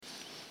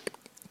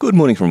Good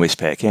morning from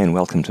Westpac and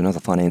welcome to another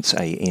Finance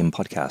AM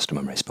podcast.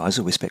 I'm Ray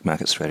Spicer, Westpac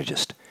Market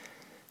Strategist.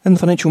 In the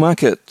financial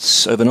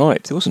markets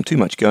overnight, there wasn't too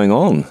much going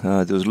on.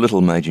 There was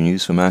little major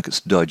news for markets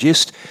to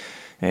digest,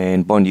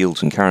 and bond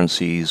yields and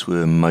currencies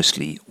were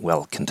mostly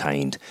well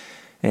contained.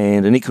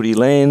 And in equity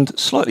land,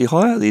 slightly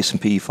higher, the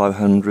S&P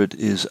 500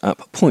 is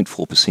up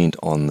 0.4%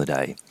 on the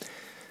day.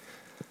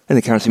 In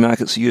the currency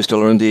markets, the US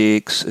dollar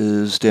index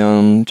is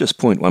down just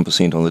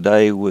 0.1% on the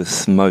day,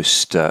 with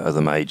most of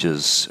the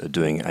majors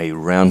doing a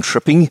round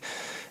tripping,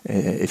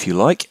 if you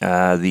like.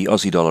 The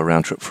Aussie dollar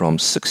round trip from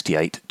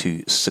 68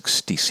 to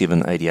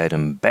 67.88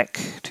 and back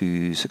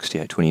to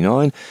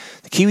 68.29.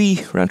 The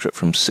Kiwi round trip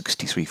from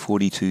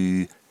 63.40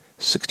 to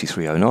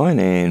 63.09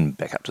 and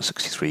back up to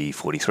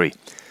 63.43.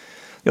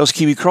 The Aussie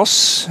Kiwi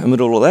cross, amid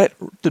all of that,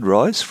 did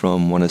rise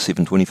from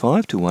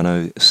 107.25 to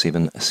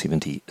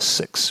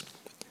 107.76.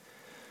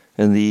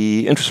 In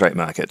the interest rate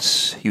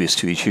markets, US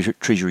 2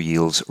 Treasury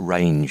yields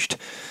ranged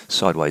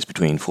sideways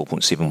between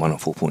 4.71 and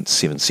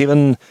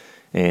 4.77,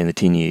 and the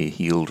 10-year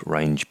yield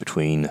ranged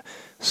between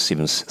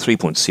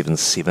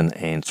 3.77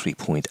 and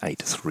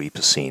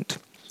 3.83%.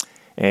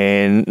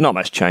 And not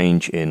much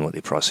change in what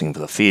they're pricing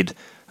for the Fed,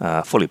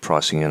 fully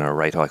pricing in a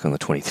rate hike on the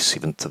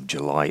 27th of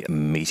July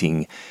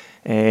meeting,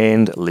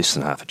 and less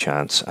than half a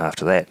chance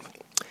after that.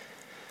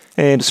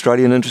 And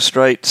Australian interest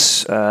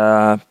rates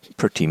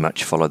pretty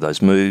much followed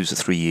those moves. The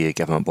 3-year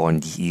government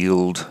bond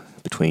yield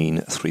between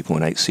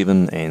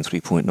 3.87 and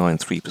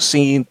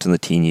 3.93%, and the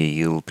 10-year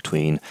yield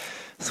between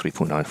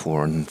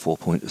 3.94 and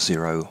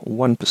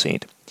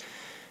 4.01%.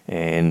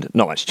 And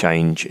not much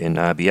change in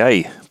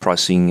RBA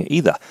pricing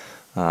either.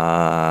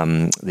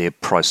 They're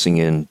pricing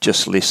in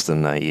just less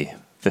than a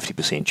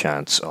 50%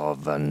 chance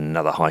of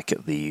another hike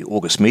at the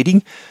August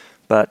meeting,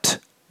 but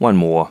one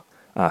more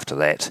after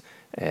that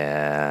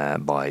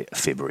by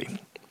February.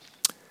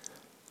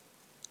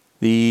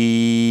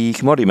 The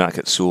commodity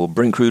market saw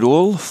Brent crude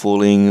oil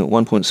falling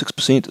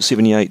 1.6% to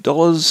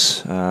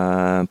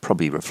 $78,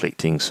 probably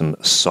reflecting some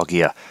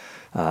soggier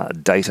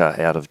data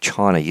out of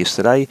China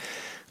yesterday.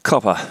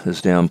 Copper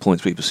is down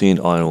 0.3%,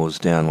 iron ore is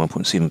down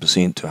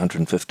 1.7% to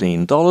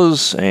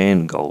 $115,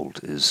 and gold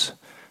is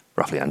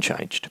roughly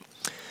unchanged.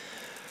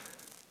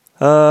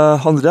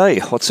 On the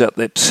day, what's out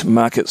that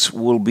markets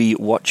will be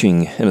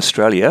watching in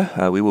Australia?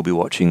 We will be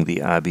watching the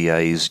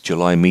RBA's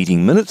July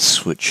meeting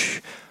minutes,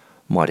 which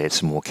might add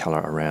some more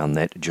colour around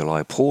that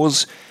July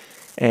pause.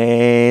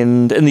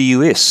 And in the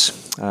US,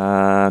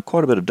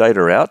 quite a bit of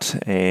data out,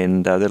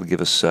 and that'll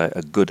give us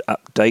a good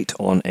update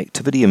on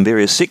activity in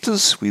various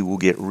sectors. We will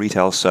get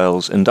retail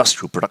sales,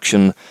 industrial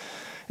production,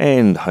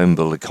 and home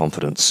builder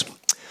confidence.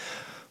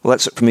 Well,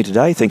 that's it from me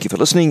today. Thank you for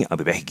listening. I'll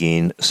be back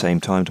again same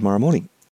time tomorrow morning.